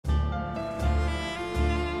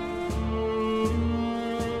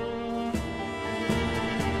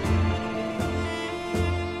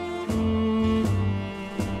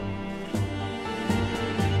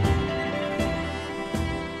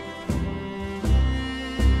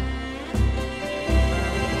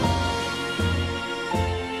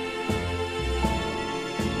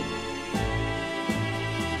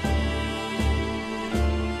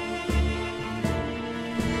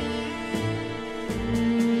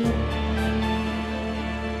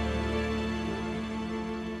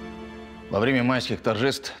Во время майских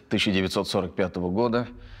торжеств 1945 года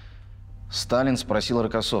Сталин спросил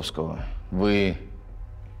Рокоссовского: «Вы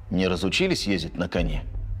не разучились ездить на коне?»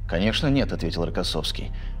 «Конечно, нет», – ответил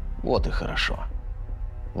Рокоссовский. «Вот и хорошо.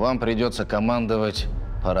 Вам придется командовать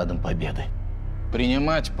парадом Победы.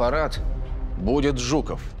 Принимать парад будет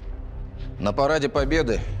Жуков». На параде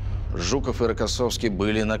Победы Жуков и Рокоссовский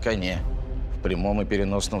были на коне, в прямом и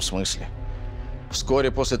переносном смысле.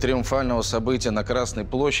 Вскоре после триумфального события на Красной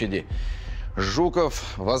площади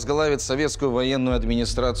Жуков возглавит советскую военную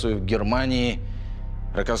администрацию в Германии,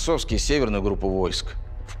 Рокоссовский – северную группу войск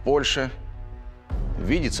в Польше.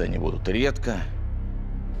 Видеться они будут редко.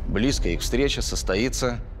 Близкая их встреча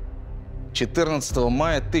состоится 14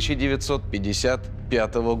 мая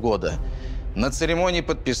 1955 года на церемонии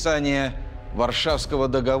подписания Варшавского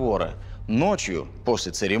договора. Ночью,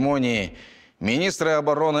 после церемонии, министры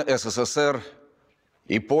обороны СССР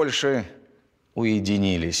и Польши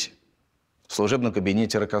уединились в служебном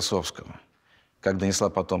кабинете Рокоссовского. Как донесла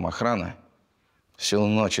потом охрана, всю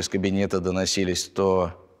ночь из кабинета доносились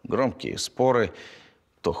то громкие споры,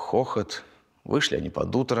 то хохот. Вышли они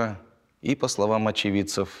под утро и, по словам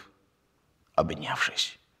очевидцев,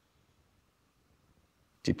 обнявшись.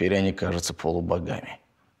 Теперь они кажутся полубогами,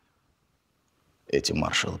 эти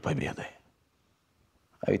маршалы Победы.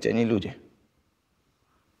 А ведь они люди,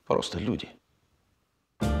 просто люди.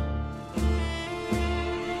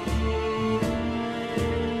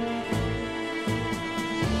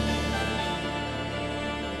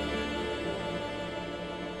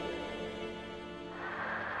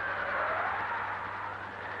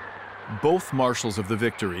 Both marshals of the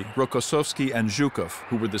victory, Rokossovsky and Zhukov,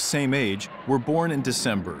 who were the same age, were born in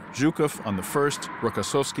December, Zhukov on the 1st,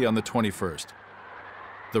 Rokossovsky on the 21st.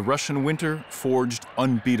 The Russian winter forged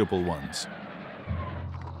unbeatable ones.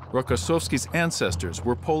 Rokossovsky's ancestors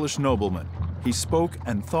were Polish noblemen. He spoke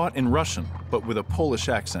and thought in Russian, but with a Polish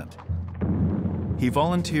accent. He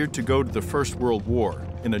volunteered to go to the First World War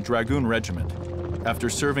in a dragoon regiment.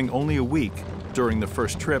 After serving only a week, during the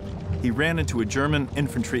first trip, he ran into a German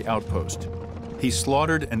infantry outpost. He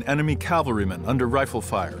slaughtered an enemy cavalryman under rifle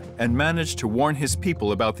fire and managed to warn his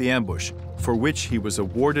people about the ambush, for which he was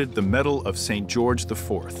awarded the Medal of St. George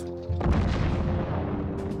IV.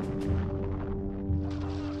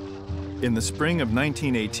 In the spring of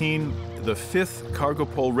 1918, the 5th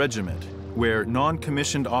Kargopol Regiment, where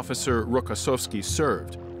non-commissioned officer Rokossovsky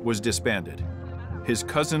served, was disbanded. His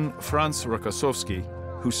cousin Franz Rokossovsky,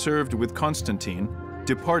 who served with Konstantin,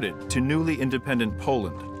 departed to newly independent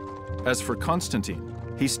Poland. As for Konstantin,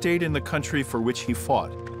 he stayed in the country for which he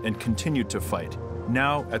fought and continued to fight,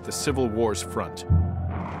 now at the Civil War's front.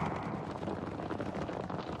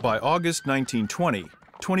 By August 1920,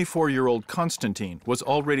 24-year-old Konstantin was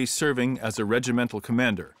already serving as a regimental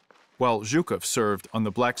commander, while Zhukov served on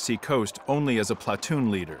the Black Sea coast only as a platoon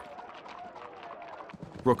leader.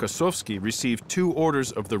 Rokossovsky received 2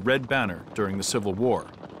 orders of the Red Banner during the Civil War.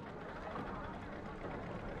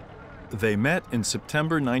 They met in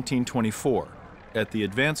September 1924 at the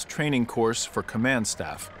Advanced Training Course for Command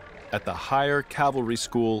Staff at the Higher Cavalry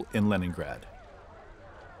School in Leningrad.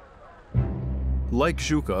 Like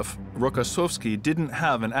Zhukov, Rokossovsky didn't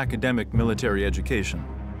have an academic military education.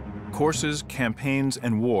 Courses, campaigns,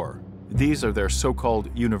 and war, these are their so-called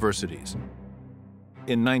universities.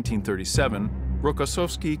 In 1937,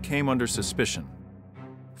 Rokossovsky came under suspicion.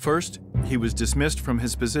 First, he was dismissed from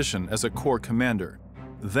his position as a corps commander.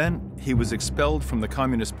 Then, he was expelled from the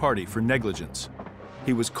Communist Party for negligence.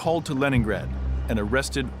 He was called to Leningrad and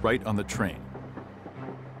arrested right on the train.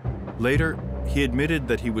 Later, he admitted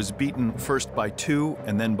that he was beaten first by 2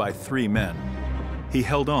 and then by 3 men. He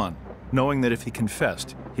held on, knowing that if he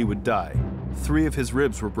confessed, he would die. 3 of his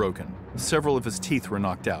ribs were broken, several of his teeth were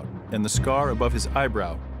knocked out, and the scar above his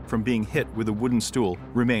eyebrow from being hit with a wooden stool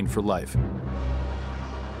remained for life.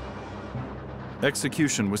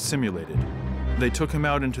 Execution was simulated. They took him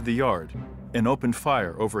out into the yard and opened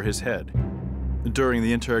fire over his head. During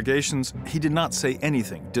the interrogations, he did not say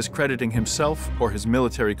anything discrediting himself or his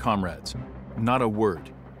military comrades. Not a word.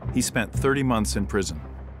 He spent 30 months in prison.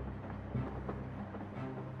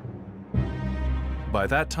 By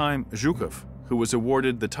that time, Zhukov, who was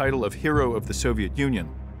awarded the title of Hero of the Soviet Union,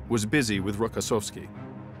 was busy with Rokossovsky.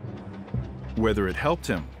 Whether it helped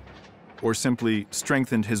him or simply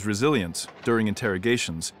strengthened his resilience during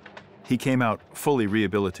interrogations, he came out fully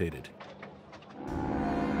rehabilitated.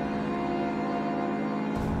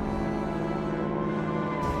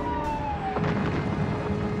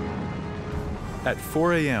 At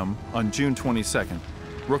 4 a.m. on June 22nd,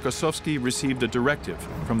 Rokossovsky received a directive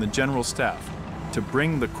from the General Staff to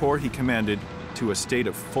bring the corps he commanded to a state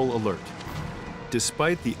of full alert.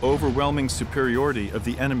 Despite the overwhelming superiority of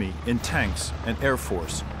the enemy in tanks and air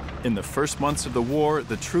force, in the first months of the war,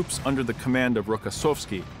 the troops under the command of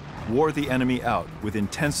Rokossovsky wore the enemy out with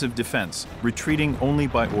intensive defense, retreating only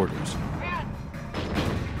by orders.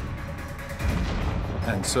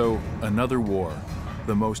 And so, another war,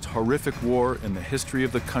 the most horrific war in the history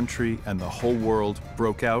of the country and the whole world,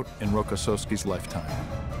 broke out in Rokossovsky's lifetime.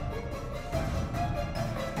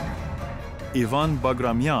 Ivan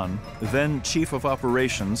Bagramyan, then Chief of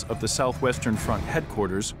Operations of the Southwestern Front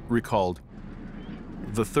headquarters, recalled,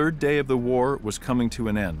 "The third day of the war was coming to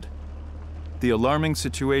an end. The alarming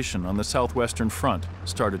situation on the Southwestern Front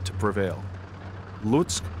started to prevail.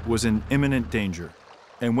 Lutsk was in imminent danger,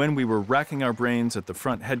 and when we were racking our brains at the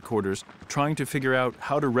front headquarters trying to figure out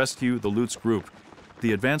how to rescue the Lutsk group,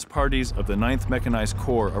 the advance parties of the 9th Mechanized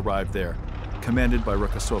Corps arrived there, commanded by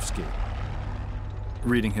Rokossovsky.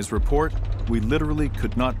 Reading his report, we literally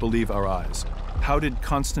could not believe our eyes. How did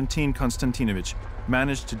Konstantin Konstantinovich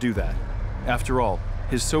manage to do that? After all,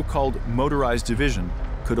 his so-called motorized division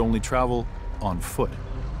could only travel on foot.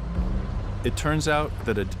 It turns out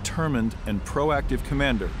that a determined and proactive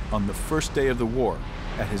commander on the first day of the war,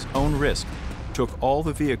 at his own risk, took all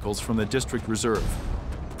the vehicles from the district reserve,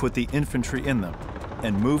 put the infantry in them,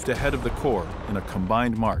 and moved ahead of the corps in a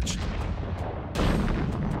combined march.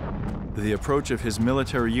 The approach of his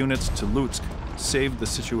military units to Lutsk saved the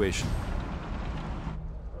situation.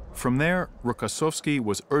 From there, Rokossovsky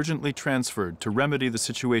was urgently transferred to remedy the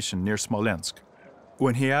situation near Smolensk.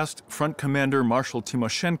 When he asked Front Commander Marshal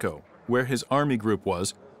Timoshenko where his army group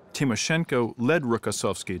was, Timoshenko led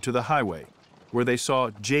Rokossovsky to the highway, where they saw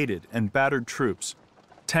jaded and battered troops,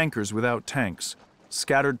 tankers without tanks,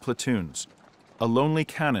 scattered platoons, a lonely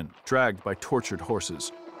cannon dragged by tortured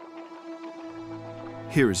horses.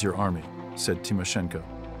 "Here is your army," said Timoshenko.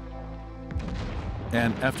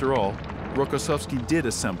 And after all, Rokossovsky did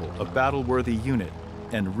assemble a battle-worthy unit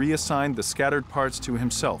and reassigned the scattered parts to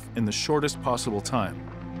himself in the shortest possible time.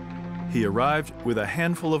 He arrived with a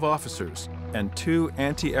handful of officers and 2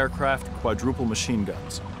 anti-aircraft quadruple machine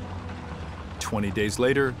guns. 20 days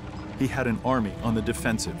later, he had an army on the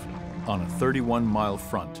defensive on a 31-mile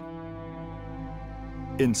front.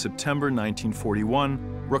 In September 1941,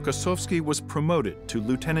 Rokossovsky was promoted to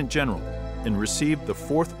lieutenant general and received the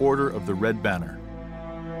 4th Order of the Red Banner.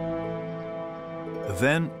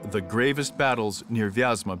 Then the gravest battles near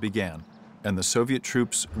Vyazma began, and the Soviet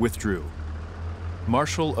troops withdrew.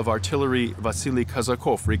 Marshal of Artillery Vasily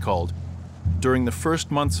Kazakov recalled, "During the first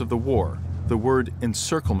months of the war, the word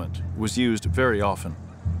encirclement was used very often.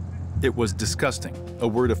 It was disgusting, a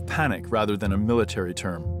word of panic rather than a military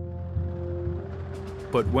term.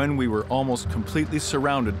 But when we were almost completely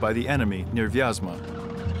surrounded by the enemy near Vyazma,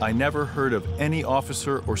 I never heard of any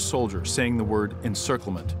officer or soldier saying the word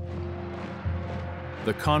encirclement.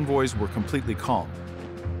 The convoys were completely calm.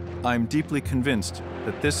 I'm deeply convinced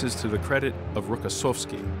that this is to the credit of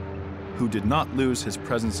Rokossovsky, who did not lose his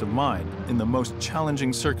presence of mind in the most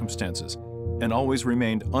challenging circumstances and always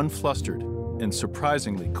remained unflustered and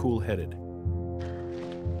surprisingly cool-headed.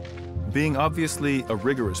 Being obviously a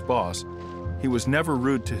rigorous boss, he was never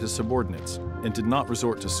rude to his subordinates and did not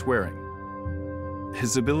resort to swearing.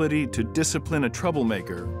 His ability to discipline a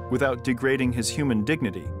troublemaker without degrading his human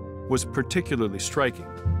dignity was particularly striking.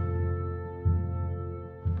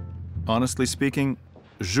 Honestly speaking,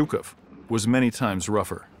 Zhukov was many times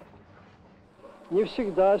rougher. Не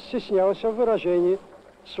всегда стеснялся в выражении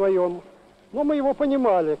своем. Но мы его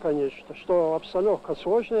понимали, конечно, что обстановка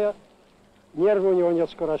сложная, нервы у него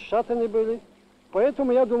несколько расшатаны были.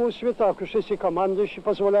 Поэтому, я думаю, Светак, уж если командующий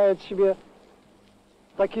позволяет себе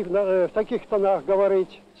в таких тонах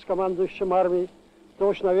говорить с командующим армией, то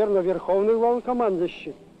уж, наверное, верховный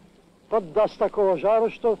главнокомандующий поддаст такого жару,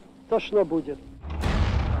 что тошно будет.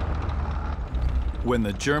 When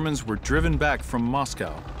the Germans were driven back from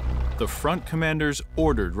Moscow, the front commanders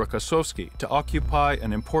ordered Rokossovsky to occupy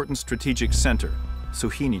an important strategic center,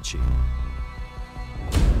 Sukhinichi.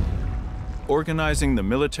 Organizing the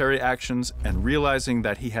military actions and realizing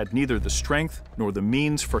that he had neither the strength nor the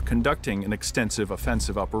means for conducting an extensive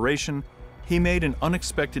offensive operation, he made an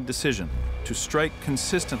unexpected decision to strike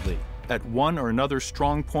consistently at one or another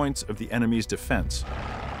strong points of the enemy's defense.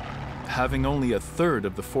 Having only a third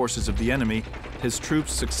of the forces of the enemy, his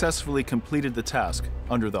troops successfully completed the task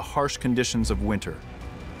under the harsh conditions of winter.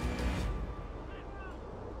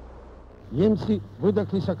 Немцы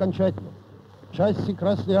выдохлись окончательно. Части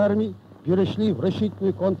Красной Армии перешли в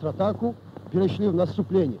решительную контратаку, перешли в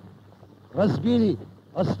наступление. Разбили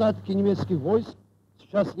остатки немецких войск.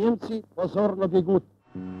 Сейчас немцы позорно бегут.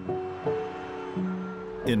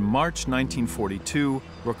 In March 1942,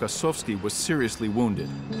 Rokossovsky was seriously wounded.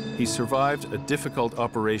 He survived a difficult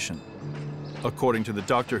operation. According to the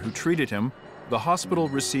doctor who treated him, the hospital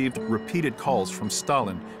received repeated calls from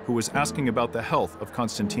Stalin, who was asking about the health of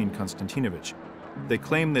Konstantin Konstantinovich. They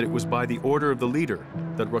claimed that it was by the order of the leader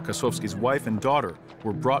that Rokossovsky's wife and daughter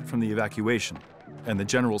were brought from the evacuation, and the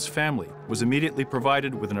general's family was immediately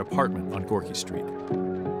provided with an apartment on Gorky Street.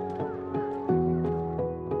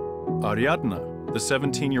 Ariadna, the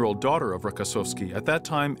 17-year-old daughter of Rokossovsky, at that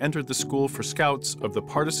time entered the school for scouts of the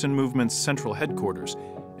partisan movement's central headquarters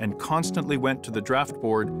and constantly went to the draft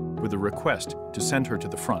board with a request to send her to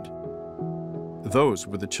the front. Those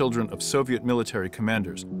were the children of Soviet military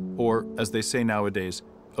commanders, or, as they say nowadays,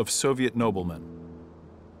 of Soviet noblemen.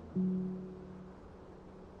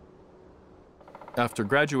 After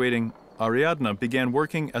graduating, Ariadna began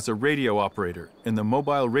working as a radio operator in the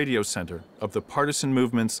mobile radio center of the partisan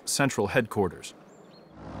movement's central headquarters.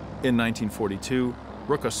 In 1942,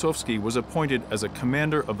 Rokossovsky was appointed as a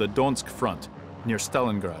commander of the Donsk front, near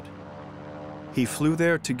Stalingrad. He flew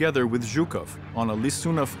there together with Zhukov on a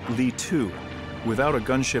Lisunov Li-2 without a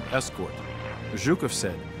gunship escort. Zhukov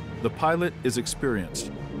said, "The pilot is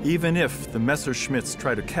experienced. Even if the Messerschmitts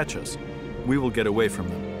try to catch us, we will get away from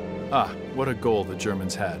them." Ah, what a goal the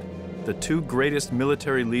Germans had. The two greatest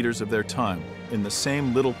military leaders of their time in the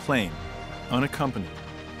same little plane, unaccompanied,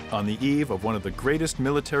 on the eve of one of the greatest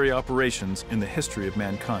military operations in the history of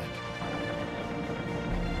mankind.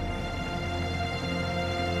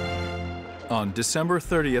 On December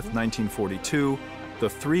 30th, 1942, the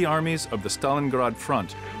three armies of the Stalingrad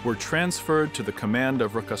front were transferred to the command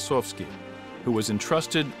of Rokossovsky, who was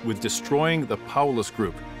entrusted with destroying the Paulus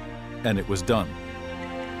group, and it was done.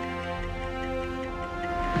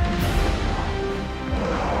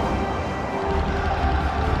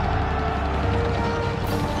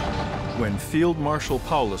 When Field Marshal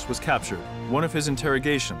Paulus was captured, one of his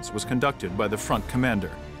interrogations was conducted by the front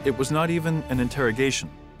commander. It was not even an interrogation,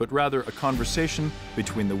 but rather a conversation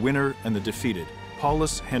between the winner and the defeated.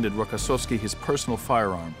 Paulus handed Rokossovsky his personal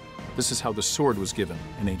firearm. This is how the sword was given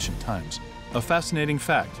in ancient times. A fascinating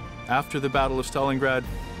fact, after the Battle of Stalingrad,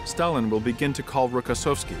 Stalin will begin to call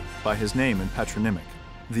Rokossovsky by his name and patronymic.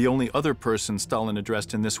 The only other person Stalin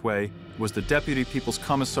addressed in this way was the Deputy People's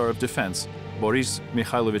Commissar of Defense, Boris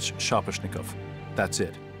Mikhailovich Shaposhnikov. That's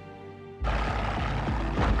it.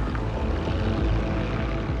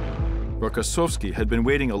 Rokossovsky had been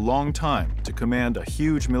waiting a long time to command a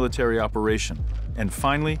huge military operation, and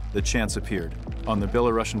finally the chance appeared on the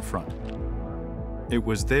Belarusian front. It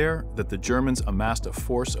was there that the Germans amassed a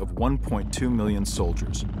force of 1.2 million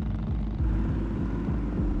soldiers.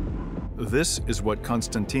 This is what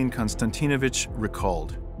Konstantin Konstantinovich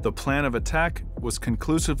recalled. The plan of attack was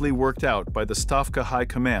conclusively worked out by the Stavka High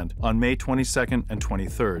Command on May 22nd and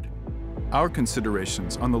 23rd. Our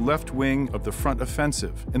considerations on the left wing of the front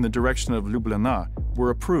offensive in the direction of Ljubljana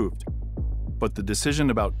were approved, but the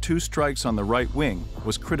decision about two strikes on the right wing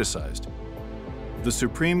was criticized. The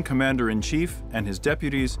Supreme Commander-in-Chief and his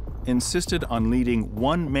deputies insisted on leading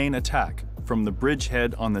one main attack from the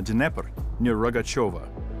bridgehead on the Dnieper near Rogachova.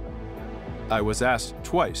 I was asked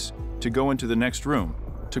twice to go into the next room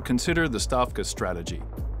to consider the Stavka strategy,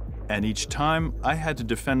 and each time I had to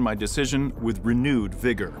defend my decision with renewed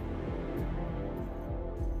vigor.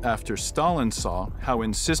 After Stalin saw how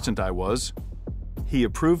insistent I was, he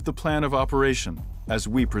approved the plan of operation as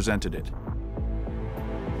we presented it.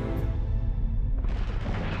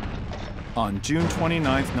 On June 29,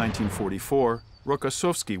 1944,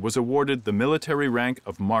 Rokossovsky was awarded the military rank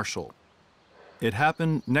of Marshal. It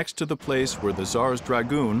happened next to the place where the Tsar's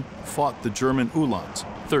Dragoon fought the German Uhlans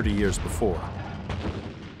 30 years before.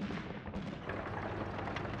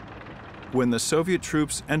 When the Soviet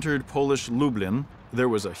troops entered Polish Lublin, there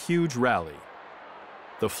was a huge rally.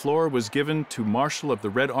 The floor was given to Marshal of the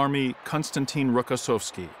Red Army Konstantin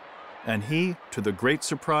Rokossovsky, and he, to the great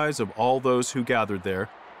surprise of all those who gathered there,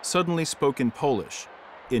 suddenly spoke in Polish,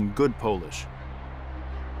 in good Polish.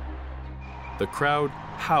 The crowd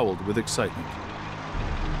howled with excitement.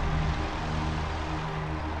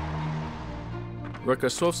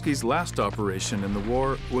 Rokossovsky's last operation in the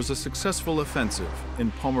war was a successful offensive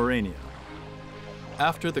in Pomerania.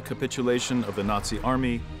 After the capitulation of the Nazi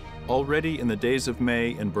army, already in the days of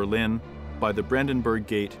May in Berlin, by the Brandenburg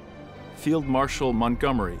Gate, Field Marshal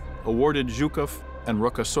Montgomery awarded Zhukov and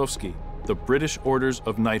Rokossovsky the British Orders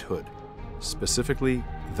of Knighthood, specifically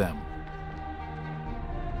them.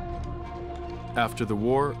 After the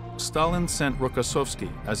war, Stalin sent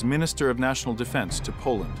Rokossovsky as Minister of National Defense to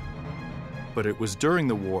Poland. But it was during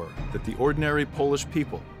the war that the ordinary Polish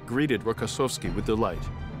people greeted Rokossovsky with delight.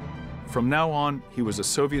 From now on, he was a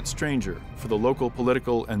Soviet stranger for the local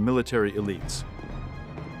political and military elites.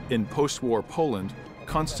 In post-war Poland,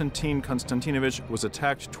 Konstantin Konstantinovich was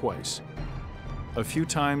attacked twice. A few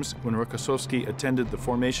times when Rokossovsky attended the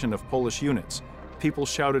formation of Polish units, people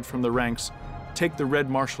shouted from the ranks, "Take the Red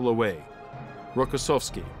Marshal away.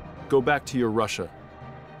 Rokossovsky, go back to your Russia."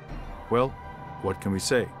 Well, what can we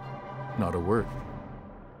say? Not a word.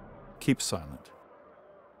 Keep silent.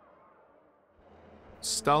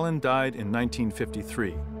 Stalin died in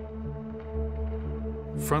 1953.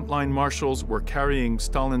 Frontline marshals were carrying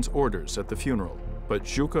Stalin's orders at the funeral, but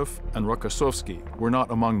Zhukov and Rokossovsky were not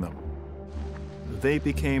among them. They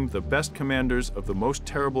became the best commanders of the most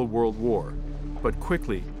terrible world war, but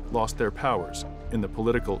quickly lost their powers in the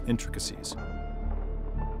political intricacies.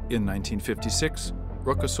 In 1956,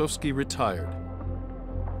 Rokossovsky retired.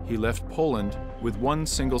 He left Poland with one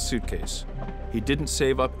single suitcase. He didn't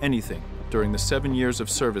save up anything during the 7 years of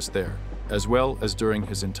service there, as well as during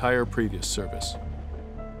his entire previous service.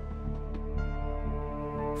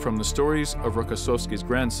 From the stories of Rokossovsky's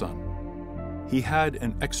grandson, he had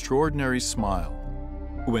an extraordinary smile.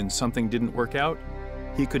 When something didn't work out,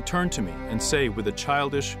 he could turn to me and say with a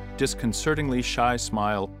childish, disconcertingly shy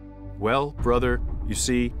smile, "Well, brother, you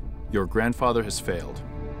see, your grandfather has failed."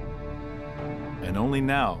 And only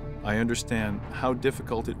now I understand how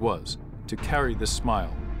difficult it was to carry this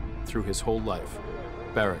smile through his whole life,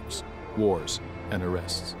 barracks, wars, and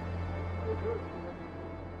arrests.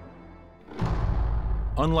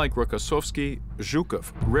 Unlike Rokossovsky,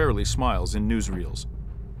 Zhukov rarely smiles in newsreels.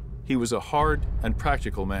 He was a hard and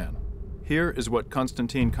practical man. Here is what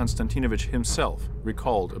Konstantin Konstantinovich himself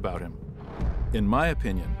recalled about him. In my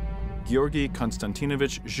opinion, Georgy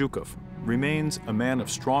Konstantinovich Zhukov remains a man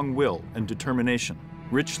of strong will and determination,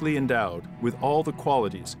 richly endowed with all the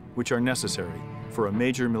qualities which are necessary for a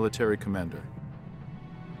major military commander.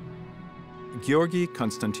 Georgy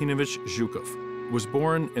Konstantinovich Zhukov was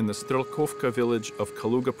born in the Strelkovka village of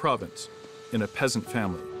Kaluga province in a peasant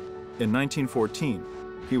family. In 1914,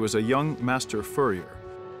 he was a young master furrier.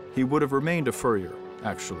 He would have remained a furrier,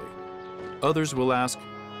 actually. Others will ask,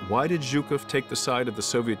 why did Zhukov take the side of the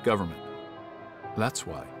Soviet government? That's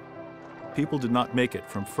why. People did not make it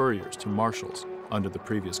from furriers to marshals under the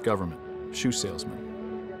previous government, shoe salesmen.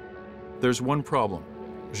 There's one problem.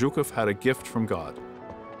 Zhukov had a gift from God.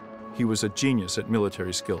 He was a genius at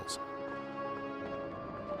military skills.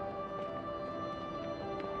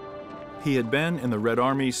 He had been in the Red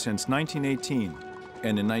Army since 1918,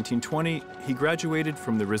 and in 1920, he graduated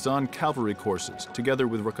from the Ryazan cavalry courses together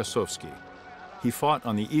with Rokossovsky. He fought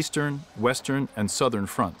on the eastern, western, and southern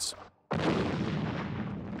fronts.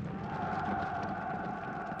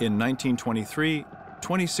 In 1923,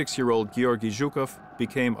 26-year-old Georgy Zhukov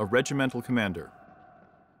became a regimental commander.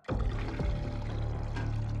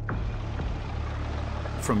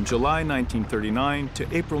 From July 1939 to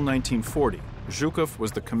April 1940, Zhukov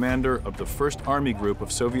was the commander of the 1st Army Group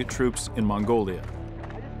of Soviet troops in Mongolia.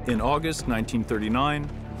 In August 1939,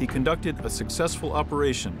 he conducted a successful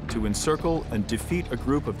operation to encircle and defeat a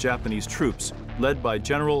group of Japanese troops led by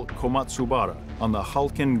General Komatsubara on the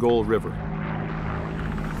Khalkhin-Gol River.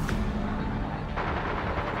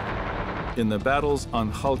 In the battles on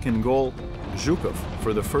Khalkhin-Gol, Zhukov,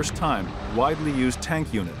 for the first time, widely used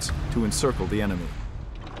tank units to encircle the enemy.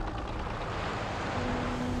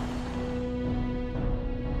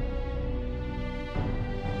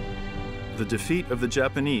 The defeat of the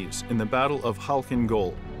Japanese in the Battle of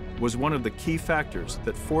Khalkhin-Gol was one of the key factors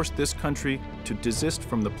that forced this country to desist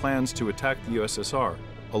from the plans to attack the USSR,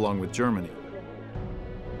 along with Germany.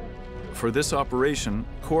 For this operation,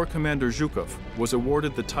 Corps Commander Zhukov was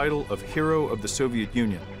awarded the title of Hero of the Soviet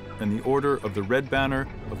Union and the Order of the Red Banner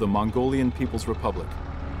of the Mongolian People's Republic.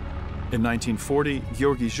 In 1940,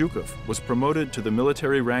 Georgy Zhukov was promoted to the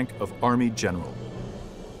military rank of Army General.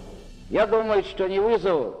 Я думаю, что не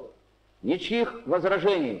вызову ничьих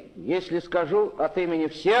возражений, если скажу от имени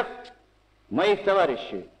всех моих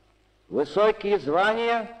товарищей. Высокие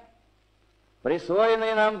звания,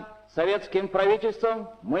 присвоенные нам советским правительством,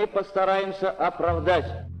 мы постараемся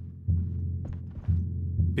оправдать.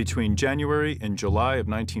 Between January and July of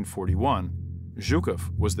 1941,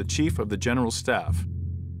 Zhukov was the Chief of the General Staff,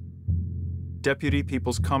 Deputy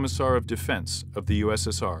People's Commissar of Defense of the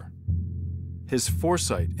USSR. His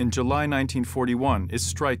foresight in July 1941 is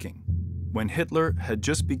striking, when Hitler had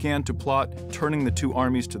just began to plot turning the two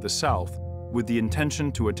armies to the south with the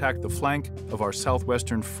intention to attack the flank of our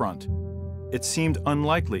southwestern front. It seemed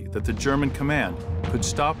unlikely that the German command could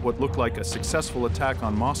stop what looked like a successful attack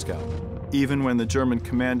on Moscow, even when the German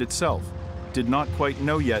command itself did not quite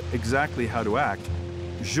know yet exactly how to act.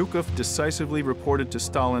 Zhukov decisively reported to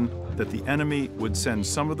Stalin that the enemy would send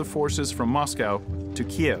some of the forces from Moscow to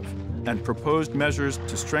Kiev and proposed measures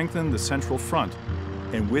to strengthen the Central Front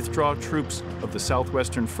and withdraw troops of the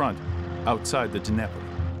Southwestern Front outside the Dnieper.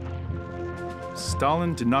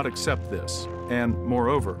 Stalin did not accept this and,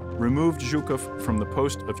 moreover, removed Zhukov from the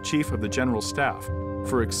post of Chief of the General Staff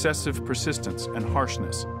for excessive persistence and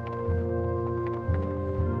harshness.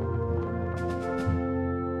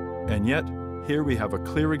 And yet, here we have a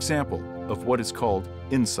clear example of what is called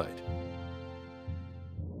insight.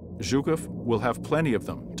 Zhukov will have plenty of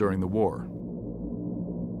them during the war.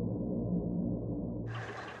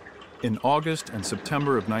 In August and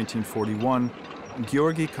September of 1941,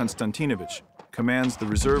 Georgy Konstantinovich commands the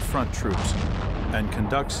reserve front troops and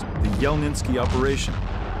conducts the Yelninsky operation,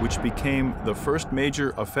 which became the first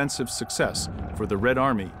major offensive success for the Red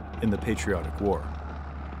Army in the Patriotic War.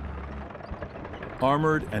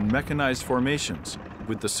 Armored and mechanized formations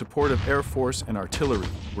with the support of Air Force and artillery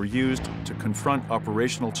were used to confront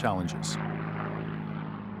operational challenges.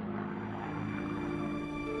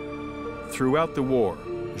 Throughout the war,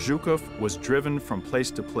 Zhukov was driven from place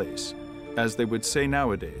to place. As they would say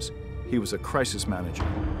nowadays, he was a crisis manager.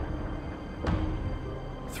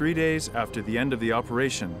 3 days after the end of the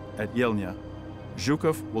operation at Yelnya,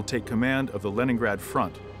 Zhukov will take command of the Leningrad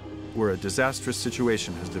front, where a disastrous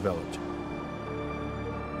situation has developed.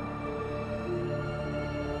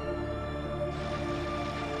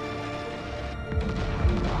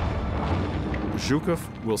 Zhukov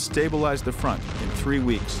will stabilize the front in 3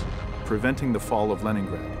 weeks, preventing the fall of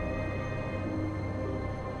Leningrad.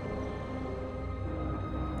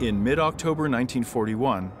 In mid-October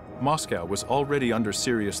 1941, Moscow was already under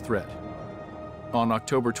serious threat. On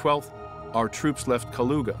October 12th, our troops left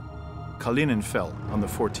Kaluga. Kalinin fell on the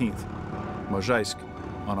 14th, Mozhaisk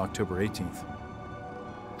on October 18th.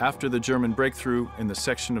 After the German breakthrough in the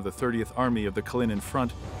section of the 30th Army of the Kalinin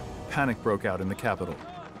Front, panic broke out in the capital.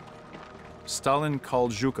 Stalin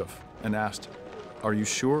called Zhukov and asked, "Are you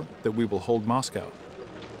sure that we will hold Moscow?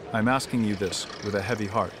 I'm asking you this with a heavy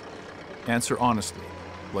heart. Answer honestly,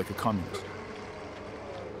 like a communist."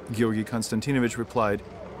 Georgy Konstantinovich replied,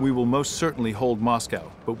 "We will most certainly hold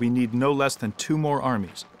Moscow, but we need no less than 2 more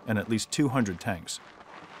armies and at least 200 tanks."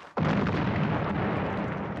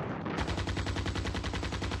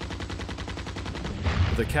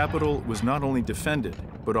 The capital was not only defended,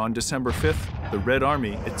 but on December 5th, the Red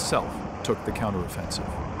Army itself took the counteroffensive.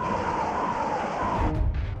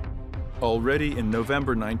 Already in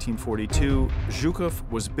November 1942, Zhukov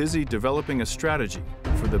was busy developing a strategy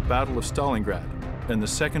for the Battle of Stalingrad and the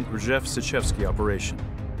Second Rzhev-Sechevsky operation.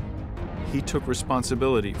 He took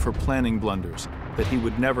responsibility for planning blunders that he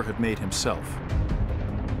would never have made himself.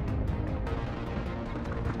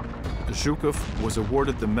 Zhukov was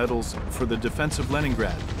awarded the medals for the defense of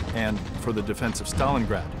Leningrad and for the defense of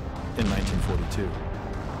Stalingrad in 1942.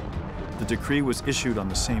 The decree was issued on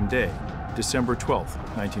the same day, December 12,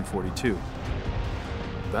 1942.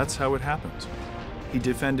 That's how it happened. He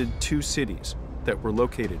defended 2 cities that were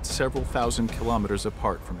located several thousand kilometers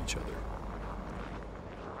apart from each other.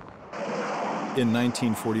 In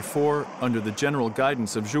 1944, under the general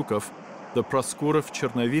guidance of Zhukov, the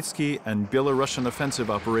Proskurov-Chernovitsky and Belarusian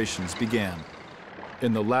offensive operations began.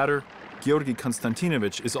 In the latter, Georgy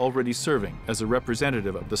Konstantinovich is already serving as a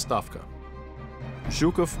representative of the Stavka.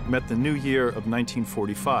 Zhukov met the new year of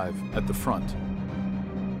 1945 at the front.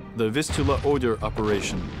 The Vistula-Oder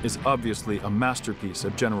operation is obviously a masterpiece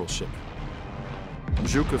of generalship.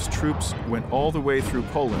 Zhukov's troops went all the way through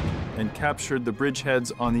Poland and captured the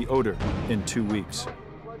bridgeheads on the Oder in 2 weeks.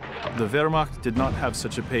 The Wehrmacht did not have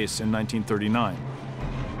such a pace in 1939.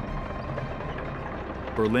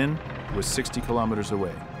 Berlin was 60 kilometers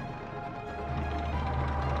away.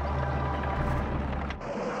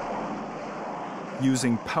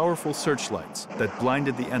 Using powerful searchlights that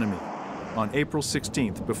blinded the enemy, on April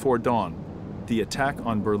 16th before dawn, the attack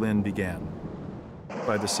on Berlin began.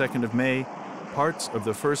 By the 2nd of May, parts of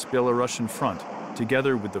the 1st Belarusian front,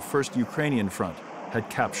 together with the 1st Ukrainian front, had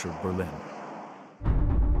captured Berlin.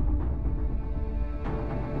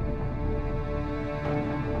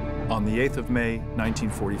 On the 8th of May,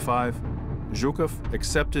 1945, Zhukov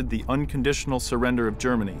accepted the unconditional surrender of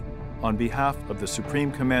Germany on behalf of the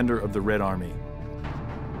Supreme Commander of the Red Army.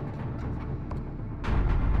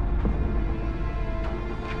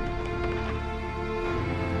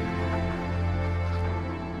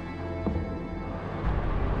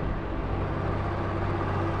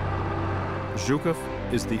 Zhukov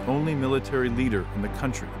is the only military leader in the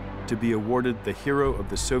country to be awarded the Hero of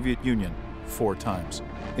the Soviet Union 4 times.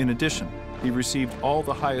 In addition, he received all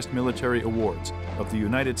the highest military awards of the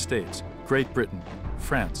United States, Great Britain,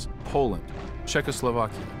 France, Poland,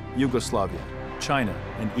 Czechoslovakia, Yugoslavia, China,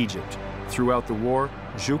 and Egypt. Throughout the war,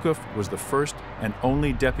 Zhukov was the first and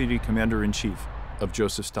only deputy commander-in-chief of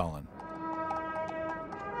Joseph Stalin.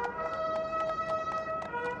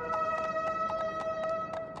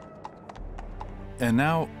 And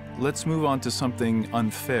now, let's move on to something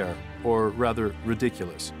unfair, or rather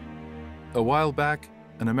ridiculous. A while back,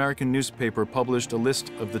 an American newspaper published a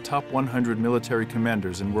list of the top 100 military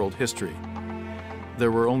commanders in world history.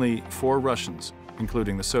 There were only 4 Russians,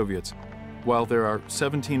 including the Soviets, while there are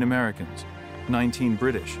 17 Americans, 19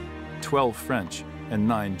 British, 12 French, and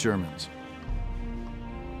 9 Germans.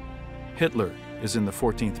 Hitler is in the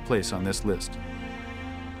 14th place on this list.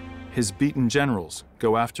 His beaten generals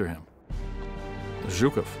go after him.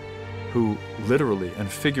 Zhukov, who literally and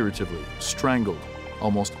figuratively strangled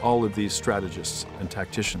almost all of these strategists and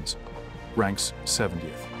tacticians, ranks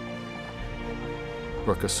 70th.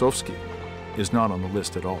 Rokossovsky is not on the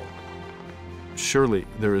list at all. Surely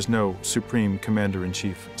there is no Supreme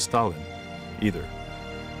Commander-in-Chief Stalin either.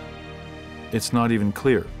 It's not even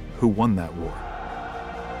clear who won that war.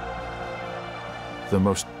 The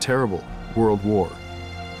most terrible world war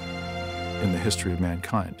in the history of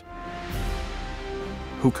mankind.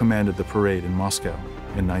 Who commanded the parade in Moscow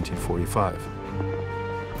in 1945?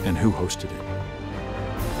 And who hosted it?